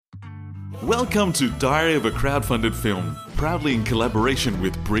Welcome to Diary of a Crowdfunded Film, proudly in collaboration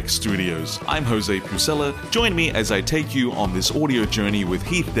with Brick Studios. I'm Jose Pusella. Join me as I take you on this audio journey with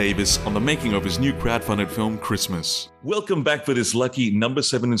Heath Davis on the making of his new crowdfunded film, Christmas. Welcome back for this lucky number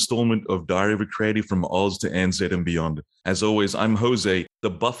 7 installment of Diary of a Creative from Oz to NZ and beyond. As always, I'm Jose, the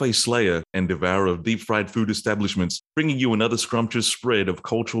buffet slayer and devourer of deep-fried food establishments, bringing you another scrumptious spread of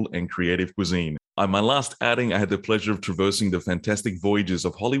cultural and creative cuisine. On my last outing, I had the pleasure of traversing the fantastic voyages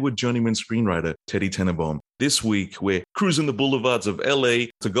of Hollywood journeyman screenwriter Teddy Tenenbaum. This week, we're cruising the boulevards of LA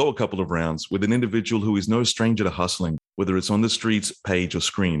to go a couple of rounds with an individual who is no stranger to hustling, whether it's on the streets, page, or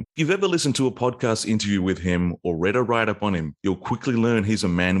screen. If you've ever listened to a podcast interview with him or read a write-up on him, you'll quickly learn he's a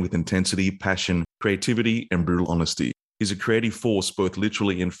man with intensity, passion, creativity, and brutal honesty. He's a creative force both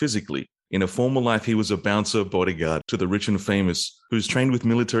literally and physically. In a former life, he was a bouncer bodyguard to the rich and famous who's trained with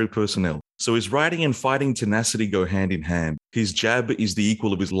military personnel. So his writing and fighting tenacity go hand in hand. His jab is the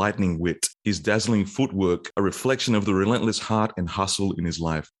equal of his lightning wit. His dazzling footwork, a reflection of the relentless heart and hustle in his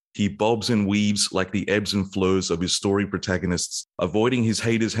life. He bobs and weaves like the ebbs and flows of his story protagonists, avoiding his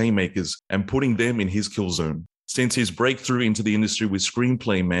haters' haymakers and putting them in his kill zone. Since his breakthrough into the industry with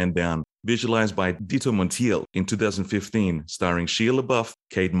screenplay Man Down, visualized by Dito Montiel in 2015, starring Shia LaBeouf,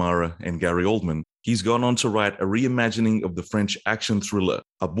 Kate Mara, and Gary Oldman, he's gone on to write a reimagining of the French action thriller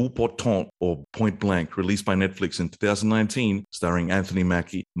A Bout Portant, or Point Blank, released by Netflix in 2019, starring Anthony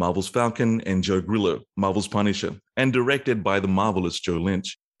Mackie, Marvel's Falcon, and Joe Grillo, Marvel's Punisher, and directed by the marvelous Joe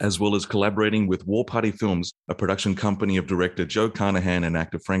Lynch, as well as collaborating with War Party Films, a production company of director Joe Carnahan and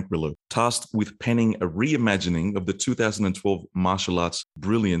actor Frank Grillo, tasked with penning a reimagining of the 2012 martial arts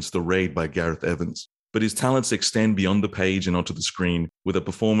brilliance The Raid by Gareth Evans. But his talents extend beyond the page and onto the screen with a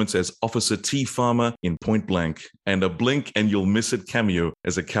performance as Officer T. Farmer in Point Blank and a blink and you'll miss it cameo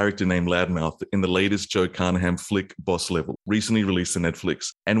as a character named Loudmouth in the latest Joe Carnahan flick Boss Level, recently released on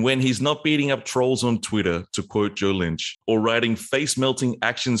Netflix. And when he's not beating up trolls on Twitter, to quote Joe Lynch, or writing face-melting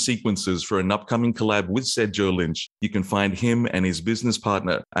action sequences for an upcoming collab with said Joe Lynch, you can find him and his business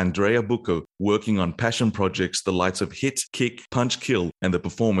partner, Andrea Bucco, working on passion projects the likes of Hit, Kick, Punch, Kill, and the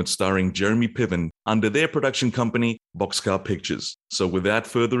performance starring Jeremy Piven under their production company, Boxcar Pictures. So without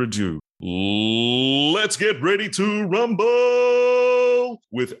further ado, let's get ready to rumble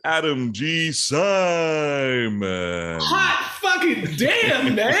with Adam G. Simon. Hot fucking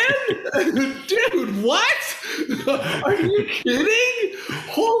damn, man! Dude, what? Are you kidding?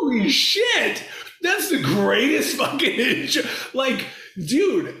 Holy shit! That's the greatest fucking intro. Like,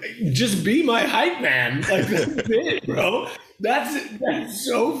 dude, just be my hype man. Like, that's it, bro. That's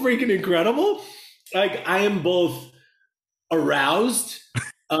so freaking incredible. Like, I am both aroused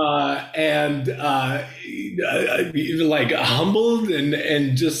and like humbled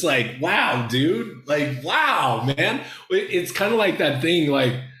and just like, wow, dude. Like, wow, man. It's kind of like that thing,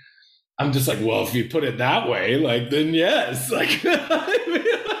 like, I'm just like, well, if you put it that way, like, then yes. Like,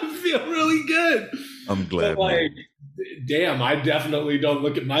 I feel really good. I'm glad. But like, damn, I definitely don't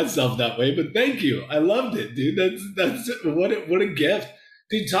look at myself that way, but thank you. I loved it, dude. That's what a gift.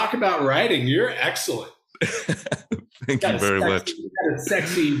 Dude, talk about writing. You're excellent. Thank you very much. You got a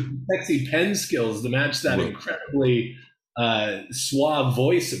sexy pen skills to match that incredibly suave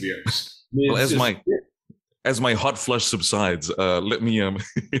voice of yours. I mean, well, as my hot flush subsides, let me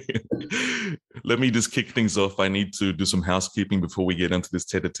just kick things off. I need to do some housekeeping before we get into this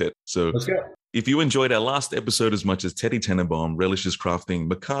tete-a-tete. So let's go. If you enjoyed our last episode as much as Teddy Tenenbaum relishes crafting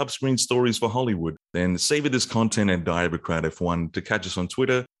macabre screen stories for Hollywood, then savor this content at Diary of a Crowd F1 to catch us on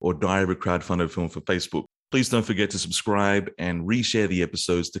Twitter or Diary of a Crowdfunded Film for Facebook. Please don't forget to subscribe and reshare the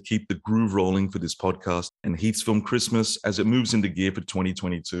episodes to keep the groove rolling for this podcast and Heath's film Christmas as it moves into gear for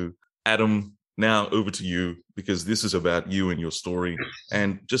 2022. Adam, now over to you, because this is about you and your story.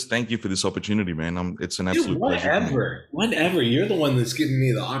 And just thank you for this opportunity, man. It's an absolute pleasure. Whenever. You're the one that's giving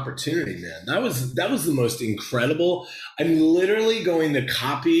me the opportunity, man. That was the most incredible. I'm literally going to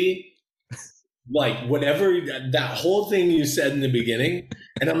copy like whatever that whole thing you said in the beginning,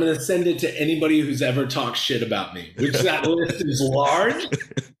 and I'm going to send it to anybody who's ever talked shit about me, which that list is large.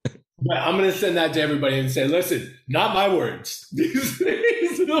 But I'm going to send that to everybody and say, listen, not my words. These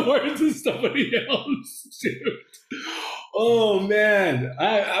are the words of somebody else, dude. Oh, man.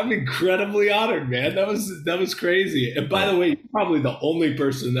 I'm incredibly honored, man. That was crazy. And by the way, you're probably the only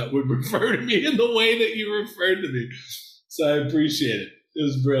person that would refer to me in the way that you referred to me. So I appreciate it. It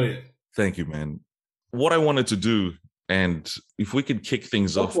was brilliant. Thank you, man. What I wanted to do, and if we could kick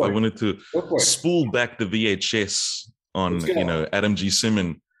things off, I wanted to spool back the VHS on, Adam G.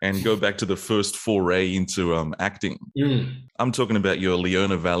 Simon and go back to the first foray into acting. I'm talking about your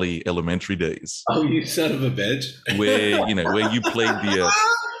Leona Valley elementary days. Oh, you son of a bitch. where you played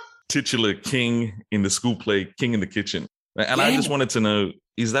titular king in the school play, King in the Kitchen. And I just wanted to know,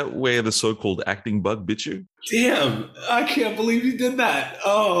 is that where the so-called acting bug bit you? Damn, I can't believe you did that.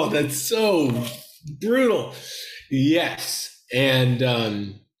 Oh, that's so brutal. Yes. And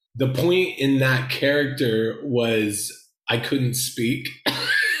the point in that character was I couldn't speak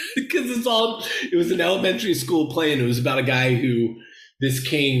because it was an elementary school play, and it was about a guy this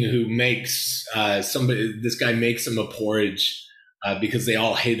king who makes this guy makes him a porridge because they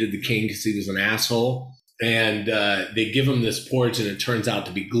all hated the king because he was an asshole. And they give him this porridge, and it turns out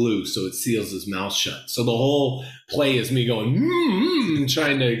to be glue, so it seals his mouth shut. So the whole play is me going,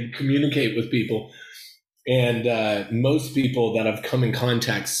 trying to communicate with people. And most people that I've come in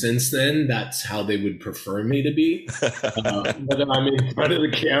contact since then, that's how they would prefer me to be. Whether I'm in front of the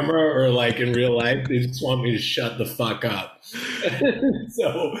camera or like in real life, they just want me to shut the fuck up.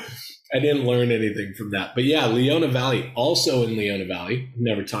 So I didn't learn anything from that. But yeah, Leona Valley, also in Leona Valley,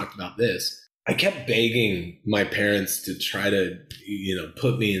 never talked about this. I kept begging my parents to try to,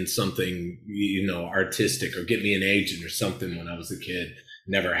 put me in something, artistic or get me an agent or something when I was a kid.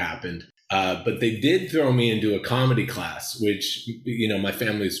 Never happened. But they did throw me into a comedy class, which, my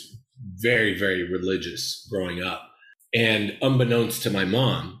family's very, very religious growing up. And unbeknownst to my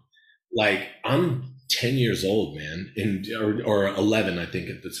mom, like I'm 10 years old, man, or 11, I think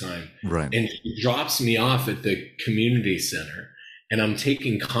at the time. Right. And she drops me off at the community center. And I'm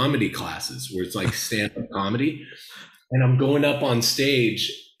taking comedy classes where it's like stand-up comedy. And I'm going up on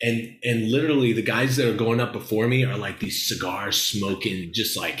stage, and literally the guys that are going up before me are like these cigar smoking,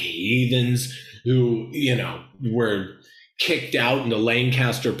 just like heathens who, were kicked out into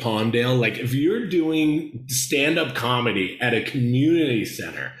Lancaster, Palmdale. Like if you're doing stand-up comedy at a community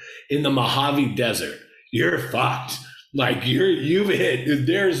center in the Mojave Desert, you're fucked. Like you've hit,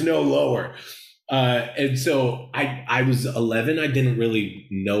 there's no lower. And so I was 11. I didn't really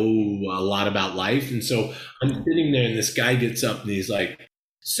know a lot about life. And so I'm sitting there, and this guy gets up and he's like,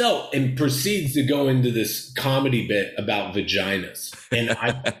 and proceeds to go into this comedy bit about vaginas. And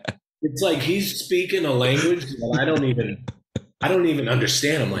it's like he's speaking a language that I don't even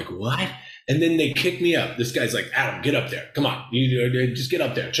understand. I'm like, what? And then they kick me up. This guy's like, Adam, get up there. Come on. You just get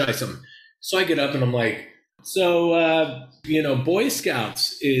up there. Try something. So I get up and I'm like, so, Boy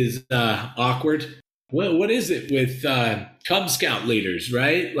Scouts is awkward. What is it with Cub Scout leaders,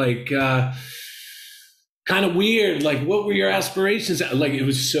 right? Like, kind of weird. Like, what were your aspirations? Like, it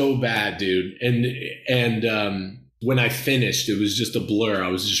was so bad, dude. And when I finished, it was just a blur. I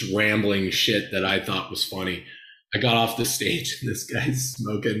was just rambling shit that I thought was funny. I got off the stage, and this guy's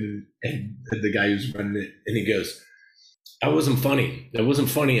smoking, and the guy who's running it, and he goes, that wasn't funny. That wasn't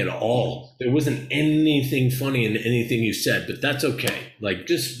funny at all. There wasn't anything funny in anything you said, but that's okay. Like,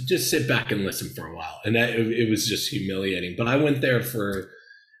 just sit back and listen for a while. And it was just humiliating. But I went there for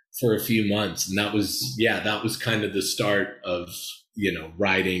a few months, and that was kind of the start of,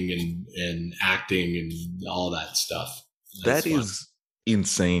 writing and acting and all that stuff. That is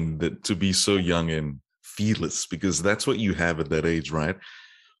insane, that to be so young and fearless, because that's what you have at that age, right?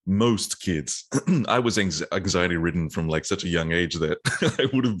 Most kids. I was anxiety ridden from like such a young age that I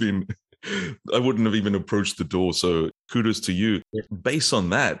wouldn't have even approached the door. So kudos to you. Based on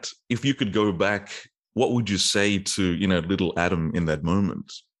that, if you could go back, what would you say to, little Adam in that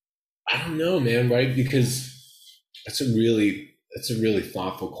moment? I don't know, man. Right. Because that's a really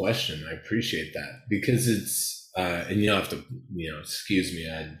thoughtful question. I appreciate that, because it's, and you don't have to, excuse me.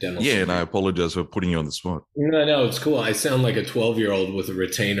 And I apologize for putting you on the spot. No, it's cool. I sound like a 12-year-old with a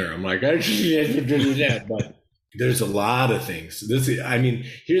retainer. I'm like, but there's a lot of things.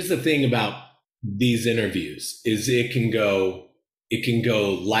 Here's the thing about these interviews is it can go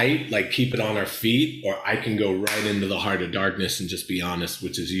light, like keep it on our feet, or I can go right into the heart of darkness and just be honest,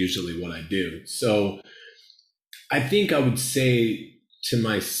 which is usually what I do. So I think I would say to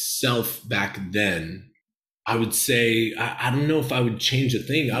myself back then, I would say, I don't know if I would change a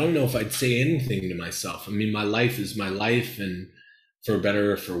thing. I don't know if I'd say anything to myself. I mean, my life is my life, and for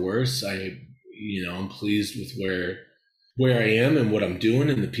better or for worse, I'm pleased with where I am and what I'm doing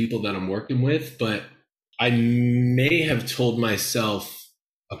and the people that I'm working with. But I may have told myself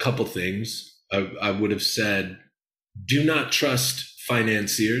a couple things. I would have said, do not trust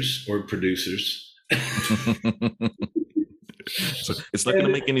financiers or producers. So it's not going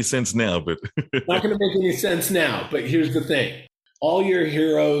to make any sense now, but not going to make any sense now. But here's the thing: all your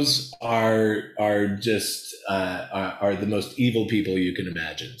heroes are just are the most evil people you can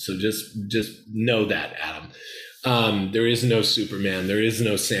imagine. So just know that, Adam. There is no Superman. There is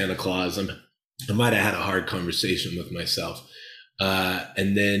no Santa Claus. I might have had a hard conversation with myself,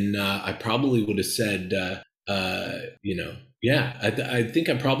 and then I probably would have said, Yeah, I think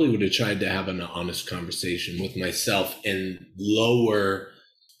I probably would have tried to have an honest conversation with myself and lower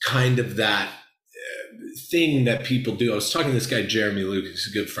kind of that thing that people do. I was talking to this guy, Jeremy Luke, who's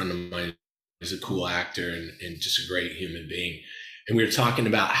a good friend of mine. He's a cool actor and just a great human being. And we were talking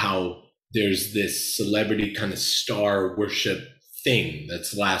about how there's this celebrity kind of star worship thing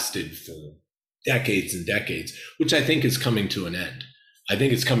that's lasted for decades and decades, which I think is coming to an end. I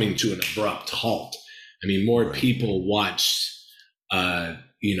think it's coming to an abrupt halt. I mean, more people watch,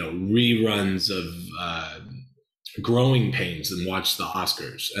 reruns of Growing Pains than watch the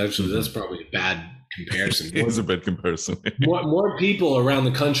Oscars. Actually, that's probably a bad comparison. It is a bad comparison. more people around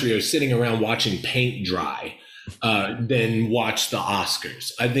the country are sitting around watching paint dry than watch the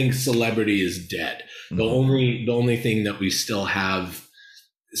Oscars. I think celebrity is dead. The only thing that we still have,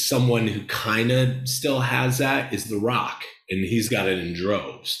 someone who kind of still has that, is The Rock, and he's got it in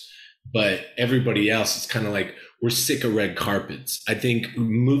droves. But everybody else is kind of like, we're sick of red carpets. I think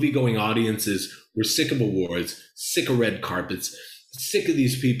movie-going audiences, we're sick of awards, sick of red carpets, sick of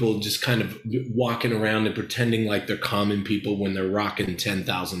these people just kind of walking around and pretending like they're common people when they're rocking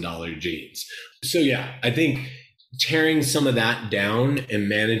 $10,000 jeans. So yeah, I think tearing some of that down and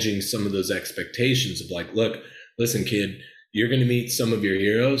managing some of those expectations of like, look, listen, kid, you're going to meet some of your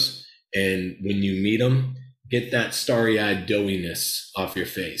heroes, and when you meet them, get that starry-eyed doughiness off your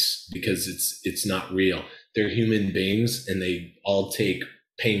face, because it's not real. They're human beings, and they all take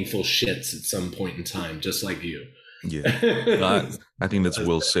painful shits at some point in time, just like you. Yeah, I think that's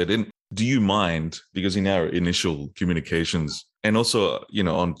well said. And do you mind, because in our initial communications and also,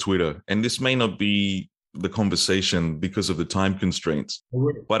 on Twitter, and this may not be the conversation because of the time constraints,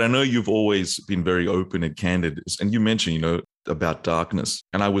 but I know you've always been very open and candid. And you mentioned, about darkness,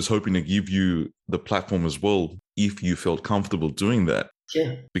 and I was hoping to give you the platform as well, if you felt comfortable doing that.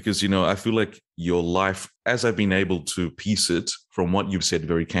 Sure. Because, I feel like your life, as I've been able to piece it from what you've said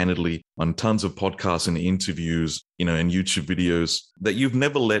very candidly on tons of podcasts and interviews, and YouTube videos, that you've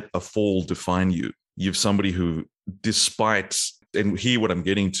never let a fall define you. You're somebody who, despite, and here what I'm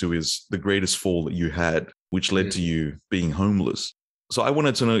getting to is the greatest fall that you had, which led to you being homeless. So I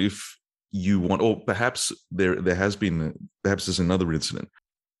wanted to know if you want, or perhaps perhaps there's another incident.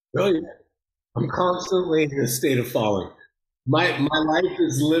 Brilliant. I'm constantly in a state of falling. My life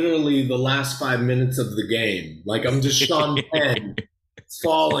is literally the last 5 minutes of the game. Like, I'm just Sean Penn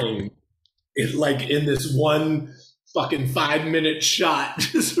falling in this one fucking 5-minute shot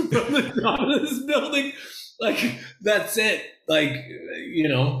just from the top of this building. Like, that's it. Like,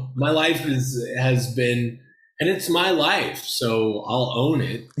 my life has been, and it's my life, so I'll own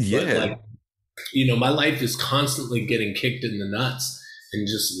it. Yeah. But my life is constantly getting kicked in the nuts and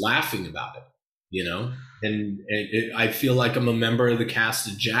just laughing about it, and I feel like I'm a member of the cast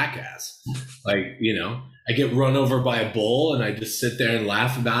of Jackass. I get run over by a bull and I just sit there and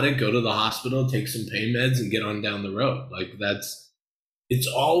laugh about it, go to the hospital, take some pain meds, and get on down the road. It's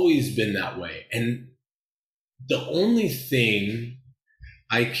always been that way. And the only thing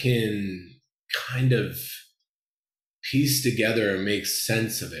I can kind of piece together and make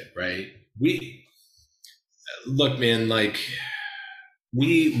sense of it, right? Look, man,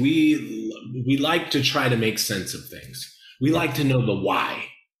 we like to try to make sense of things. We like to know the why,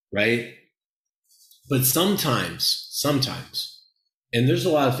 right? But sometimes, and there's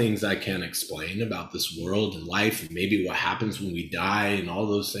a lot of things I can't explain about this world and life and maybe what happens when we die and all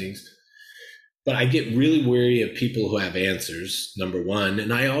those things. But I get really wary of people who have answers, number one.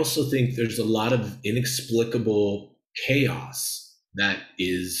 And I also think there's a lot of inexplicable chaos that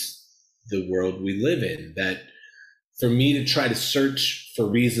is the world we live in, that for me to try to search for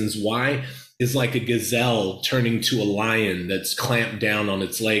reasons why is like a gazelle turning to a lion that's clamped down on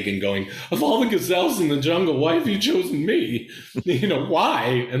its leg and going, of all the gazelles in the jungle, why have you chosen me?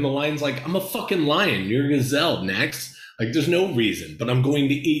 Why? And the lion's like, I'm a fucking lion. You're a gazelle. Next. There's no reason, but I'm going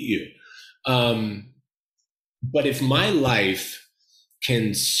to eat you. But if my life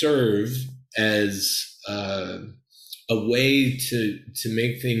can serve as a way to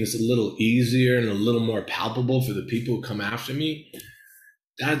make things a little easier and a little more palpable for the people who come after me,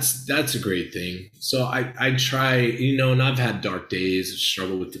 that's a great thing. So I try, and I've had dark days,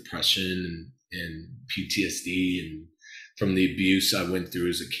 struggle with depression and PTSD and from the abuse I went through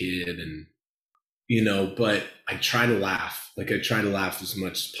as a kid, and but I try to laugh. I try to laugh as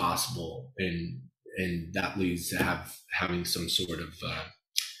much as possible, and that leads to having some sort of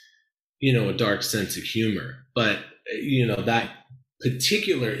a dark sense of humor. But that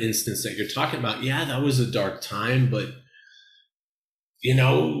particular instance that you're talking about, yeah, that was a dark time. But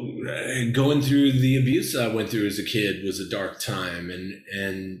going through the abuse I went through as a kid was a dark time,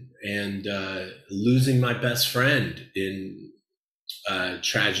 and losing my best friend in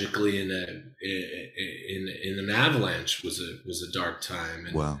tragically in an avalanche was a dark time.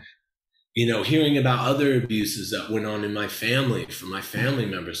 And Wow. hearing about other abuses that went on in my family from my family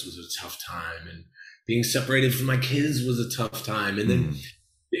members was a tough time, and being separated from my kids was a tough time. And then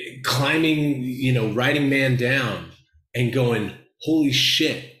climbing, writing Man Down and going, holy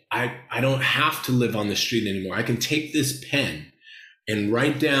shit, I don't have to live on the street anymore. I can take this pen and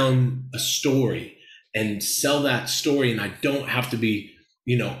write down a story and sell that story, and I don't have to be,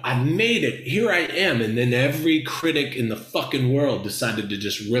 I made it. Here I am. And then every critic in the fucking world decided to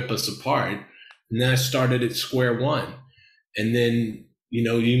just rip us apart. And then I started at square one. And then, you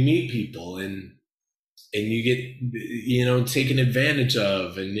meet people and you get, taken advantage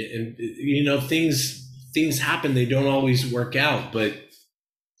of, and things happen. They don't always work out, but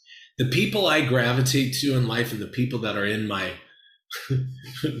the people I gravitate to in life and the people that are in my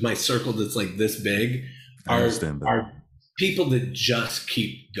my circle that's like this big are people that just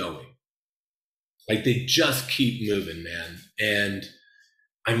keep going. Like they just keep moving, man. And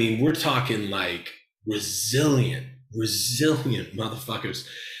I mean, we're talking like resilient motherfuckers.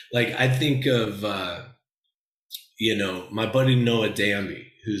 Like I think of, my buddy Noah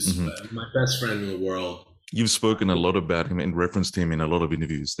Danby, who's my best friend in the world. You've spoken a lot about him and referenced him in a lot of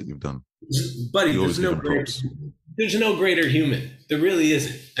interviews that you've done. Buddy, there's no greater human. There really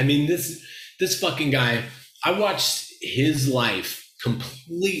isn't. I mean, this fucking guy, I watched his life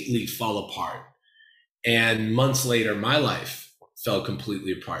completely fall apart. And months later, my life fell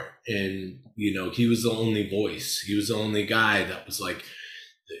completely apart. And, he was the only voice. He was the only guy that was like,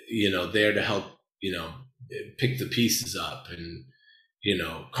 there to help, pick the pieces up. And,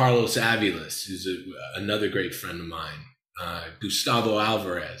 Carlos Aviles, who's another great friend of mine. Gustavo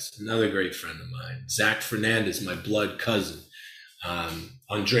Alvarez, another great friend of mine. Zach Fernandez, my blood cousin.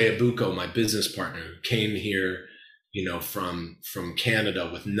 Andrea Bucco, my business partner, who came here, from Canada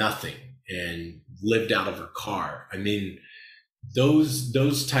with nothing and lived out of her car. I mean,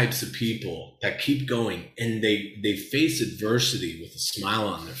 those types of people that keep going and they face adversity with a smile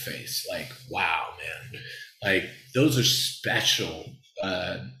on their face. Like, wow, man. Like those are special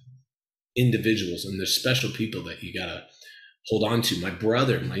individuals, and they're special people that you gotta hold on to.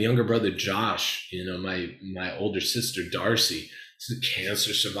 My younger brother Josh, my older sister Darcy, is a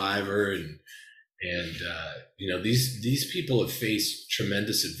cancer survivor, and these people have faced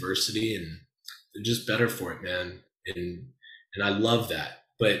tremendous adversity, and they're just better for it, man. And I love that.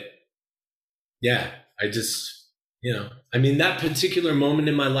 But yeah, I just, that particular moment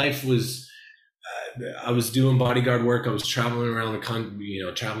in my life was, I was doing bodyguard work. I was traveling around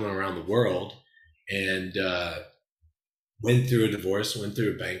traveling around the world, and went through a divorce, went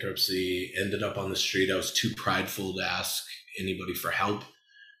through a bankruptcy, ended up on the street. I was too prideful to ask anybody for help.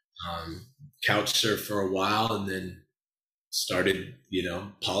 Couch surfed for a while, and then started,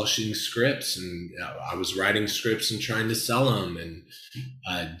 polishing scripts, and I was writing scripts and trying to sell them,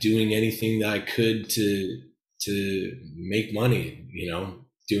 and doing anything that I could to make money,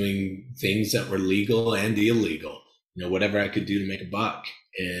 doing things that were legal and illegal, whatever I could do to make a buck.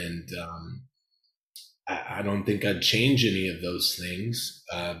 And I don't think I'd change any of those things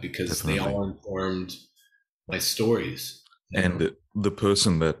because Definitely. They all informed my stories. And the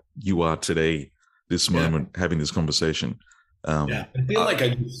person that you are today, this moment, having this conversation. I feel like I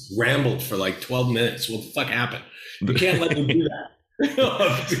just rambled for like 12 minutes. What the fuck happened? You can't let me do that.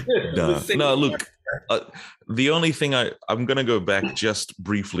 No, look, the only thing I'm going to go back just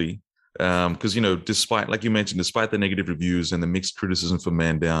briefly, because, despite, like you mentioned, despite the negative reviews and the mixed criticism for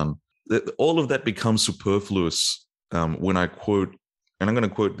Man Down, all of that becomes superfluous when I quote, and I'm going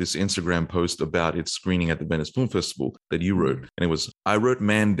to quote this Instagram post about its screening at the Venice Film Festival that you wrote. And it was, I wrote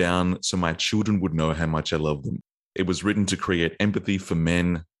Man Down so my children would know how much I love them. It was written to create empathy for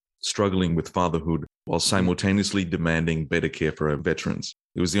men struggling with fatherhood while simultaneously demanding better care for our veterans.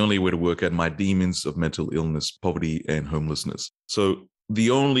 It was the only way to work out my demons of mental illness, poverty, and homelessness. So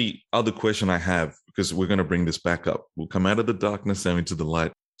the only other question I have, because we're going to bring this back up, we'll come out of the darkness and into the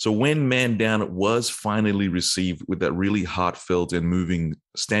light. So when Man Down was finally received with that really heartfelt and moving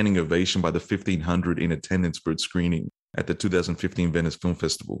standing ovation by the 1,500 in attendance for its screening at the 2015 Venice Film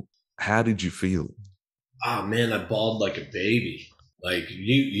Festival, how did you feel? Oh man, I bawled like a baby. Like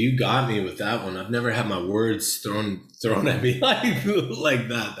you got me with that one. I've never had my words thrown at me like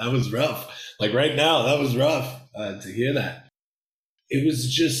that. That was rough. Like right now, that was rough to hear that. It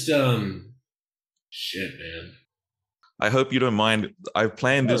was just shit, man. I hope you don't mind. I've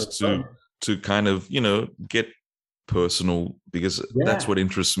planned this to kind of, get personal because that's what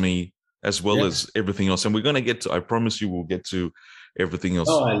interests me as well as everything else. And we're going to get to, I promise you we'll get to everything else.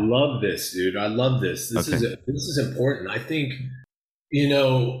 Oh, I love this, dude. I love this. This is important. I think You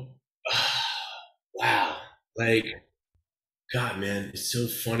know, wow. Like, God, man, it's so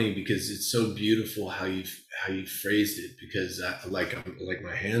funny because it's so beautiful how you phrased it. Because I'm like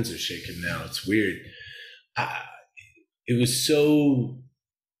my hands are shaking now. It's weird. I, it was so.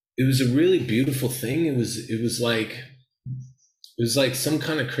 It was a really beautiful thing. It was like some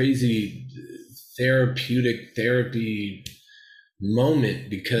kind of crazy therapy moment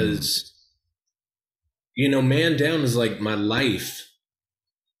because Man Down is like my life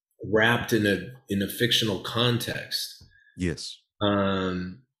wrapped in a fictional context. Yes.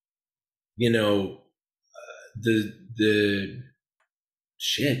 Um, you know, the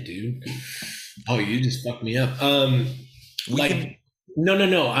shit, dude. Oh, you just fucked me up.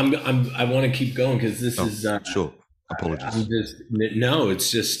 No. I want to keep going because this is sure. Apologies.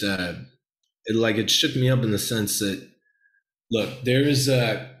 It's just it shook me up in the sense that look, there's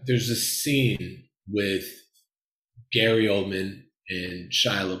a scene with Gary Oldman and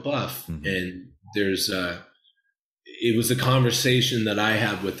Shia LaBeouf, and it was a conversation that I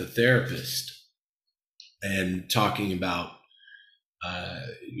had with a therapist, and talking about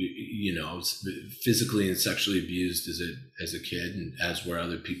I was physically and sexually abused as a kid, and as were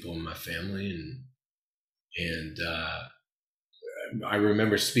other people in my family, and I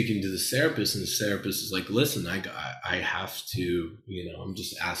remember speaking to the therapist, and the therapist is like, "Listen, I have to, I'm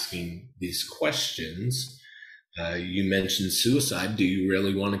just asking these questions. You mentioned suicide. Do you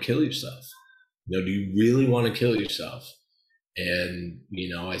really want to kill yourself? Do you really want to kill yourself?" And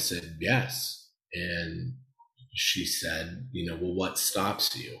I said yes, and she said, "Well, what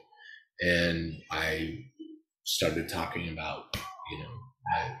stops you?" And I started talking about,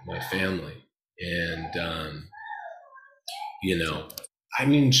 my family. And,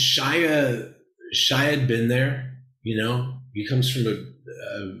 Shia had been there, he comes from a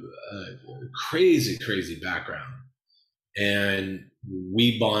crazy, crazy background. And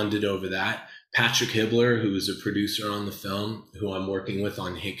we bonded over that. Patrick Hibbler, who was a producer on the film, who I'm working with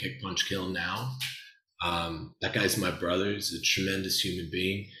on Hit, Kick, Punch, Kill now. That guy's my brother. He's a tremendous human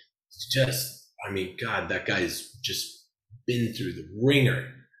being. God, that guy's just been through the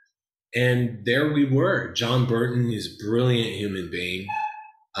ringer. And there we were. John Burton is a brilliant human being.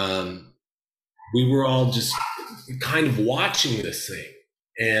 We were all just kind of watching this thing.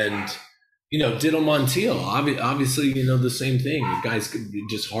 And, Diddle Montiel, obviously, the same thing. The guy's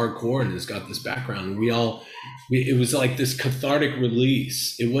just hardcore and has got this background. It was like this cathartic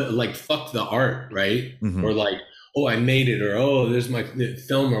release. It was like, fuck the art, right? Or like, oh, I made it, or oh, there's my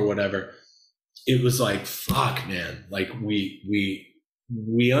film or whatever. It was like, fuck, man. Like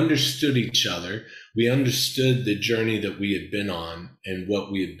we understood each other. We understood the journey that we had been on and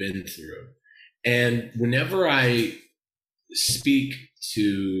what we had been through. And whenever I speak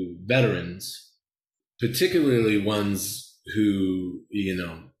to veterans, particularly ones who,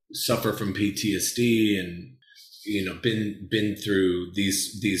 suffer from PTSD and, been through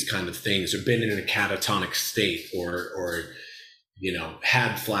these kind of things, or been in a catatonic state, or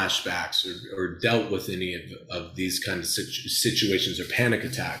had flashbacks, or dealt with any of these kind of situations, or panic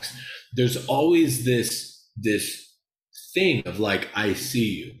attacks, there's always this thing of like, I see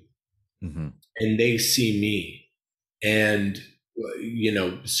you, and they see me. And,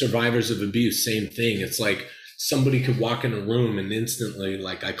 survivors of abuse, same thing. It's like somebody could walk in a room and instantly,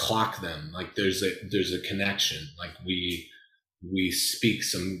 like, I clock them. Like there's a connection. Like we speak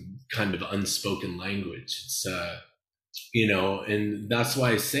some kind of unspoken language. It's, and that's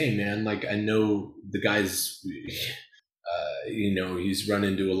why I say, man, like, I know the guy's, he's run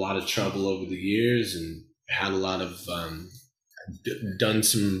into a lot of trouble over the years and had a lot of, done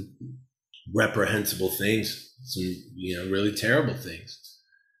some reprehensible things, some, really terrible things.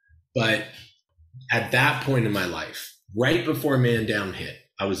 But at that point in my life, right before Man Down hit,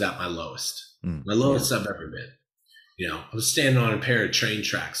 I was at my lowest, my lowest I've ever been. I was standing on a pair of train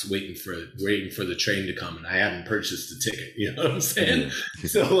tracks waiting for the train to come, and I hadn't purchased a ticket. You know what I'm saying?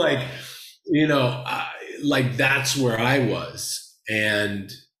 So like, that's where I was.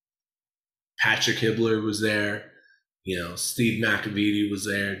 And Patrick Hibbler was there. Steve McAvity was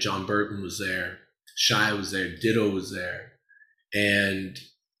there. John Burton was there. Shia was there. Ditto was there. And,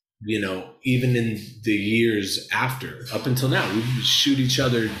 even in the years after, up until now, we shoot each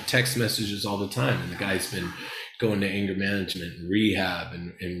other text messages all the time. And the guy's been going to anger management and rehab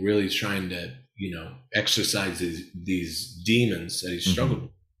and really trying to, exercise these demons that he struggled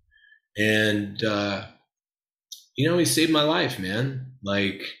with. And, he saved my life, man.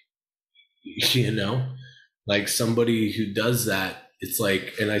 Like, like somebody who does that, it's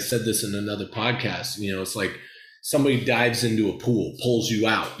like, and I said this in another podcast, it's like somebody dives into a pool, pulls you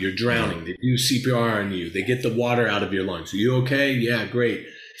out, you're drowning, they do CPR on you, they get the water out of your lungs. Are you okay? Yeah, great.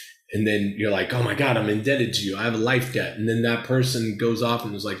 And then you're like, oh my God, I'm indebted to you. I have a life debt. And then that person goes off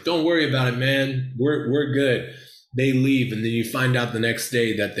and is like, don't worry about it, man. We're good. They leave. And then you find out the next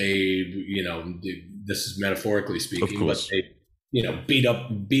day that they, this is metaphorically speaking, but they,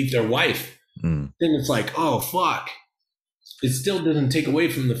 beat their wife. Then it's like, oh, fuck. It still doesn't take away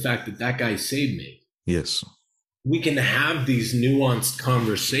from the fact that that guy saved me. Yes. We can have these nuanced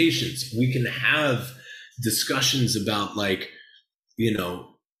conversations. We can have discussions about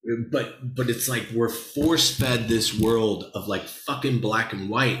but it's like we're force fed this world of like fucking black and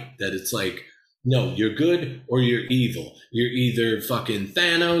white, that it's like, no, you're good or you're evil. You're either fucking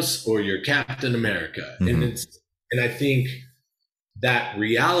Thanos or you're Captain America. Mm-hmm. And I think that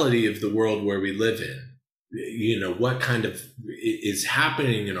reality of the world where we live in, what kind of is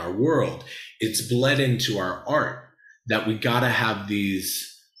happening in our world, it's bled into our art, that we got to have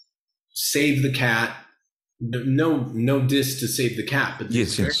these save the cat, no diss to save the cat, but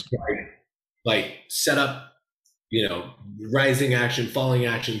yes. Like set up, rising action, falling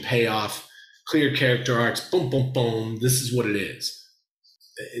action, payoff, clear character arcs, boom, boom, boom. This is what it is.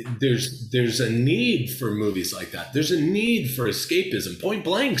 There's a need for movies like that. There's a need for escapism. Point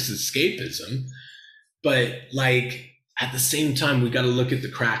Blank's escapism. But like at the same time, we got to look at the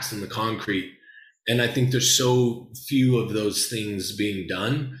cracks in the concrete. And I think there's so few of those things being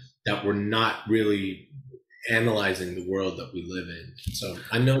done that we're not really analyzing the world that we live in. So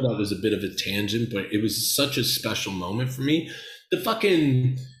I know that was a bit of a tangent, but it was such a special moment for me. The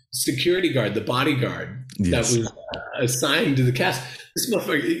fucking security guard, the bodyguard that was assigned to the cast. This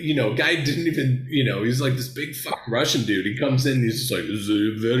motherfucker, guy didn't even, he's like this big fucking Russian dude. He comes in, he's just like, this is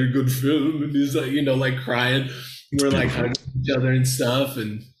a very good film. And he's like, like crying. We're like hugging each other and stuff.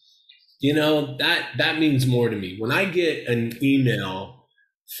 And, that means more to me. When I get an email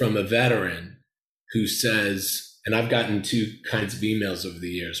from a veteran who says, and I've gotten two kinds of emails over the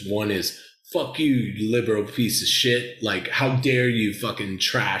years. One is, fuck you liberal piece of shit. Like, how dare you fucking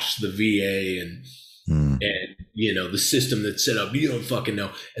trash the VA and the system that's set up. You don't fucking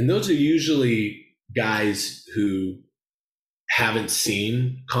know. And those are usually guys who haven't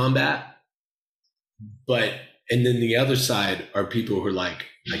seen combat. And then the other side are people who are like,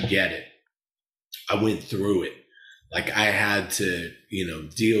 I get it. I went through it. Like I had to,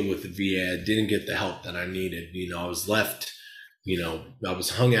 deal with the VA. I didn't get the help that I needed. I was left, I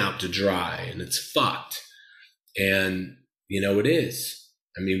was hung out to dry, and it's fucked. And, it is.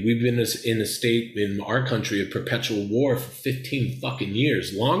 I mean, we've been in a state in our country of perpetual war for 15 fucking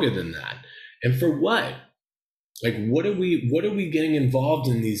years, longer than that. And for what? Like, what are we getting involved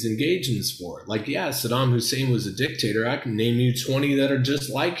in these engagements for? Like, yeah, Saddam Hussein was a dictator. I can name you 20 that are just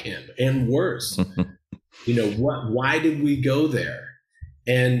like him and worse. Why did we go there?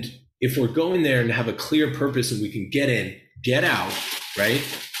 And if we're going there and have a clear purpose and we can get in, get out, right?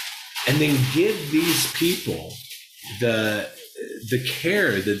 And then give these people the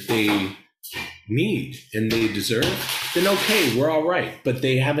care that they need and they deserve, then okay, we're all right. But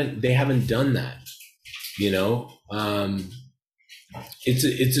they haven't done that.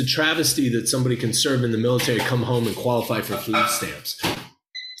 It's a travesty that somebody can serve in the military, come home and qualify for food stamps.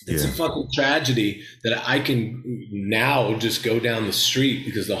 It's a fucking tragedy that I can now just go down the street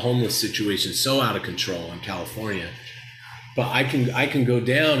because the homeless situation is so out of control in California. But I can go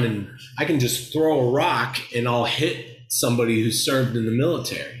down and I can just throw a rock and I'll hit somebody who served in the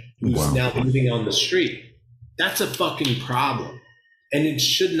military, who's now living on the street. That's a fucking problem. And it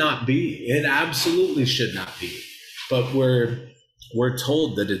should not be. It absolutely should not be. But we're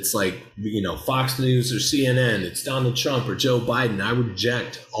told that it's like, Fox News or CNN, it's Donald Trump or Joe Biden. I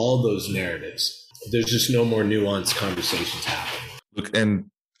reject all those narratives. There's just no more nuanced conversations happening. Look, and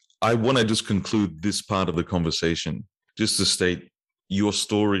I want to just conclude this part of the conversation just to state your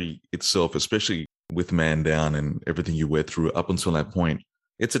story itself, especially with Man Down and everything you went through up until that point.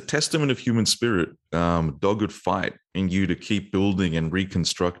 It's a testament of human spirit, dogged fight in you to keep building and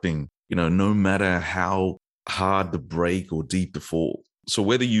reconstructing, no matter how hard the break or deep the fall. So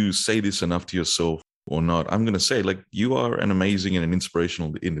whether you say this enough to yourself or not, I'm going to say, you are an amazing and an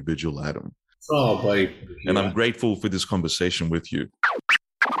inspirational individual, Adam. Oh, boy. And I'm grateful for this conversation with you.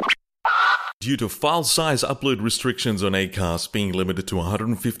 Due to file size upload restrictions on Acast being limited to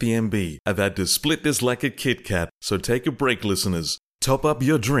 150 MB, I've had to split this like a Kit Kat, so take a break, listeners. Top up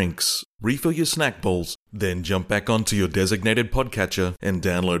your drinks, refill your snack bowls, then jump back onto your designated podcatcher and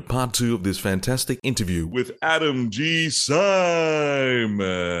download part 2 of this fantastic interview with Adam G. Simon.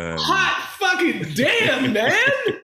 Hot fucking damn, man!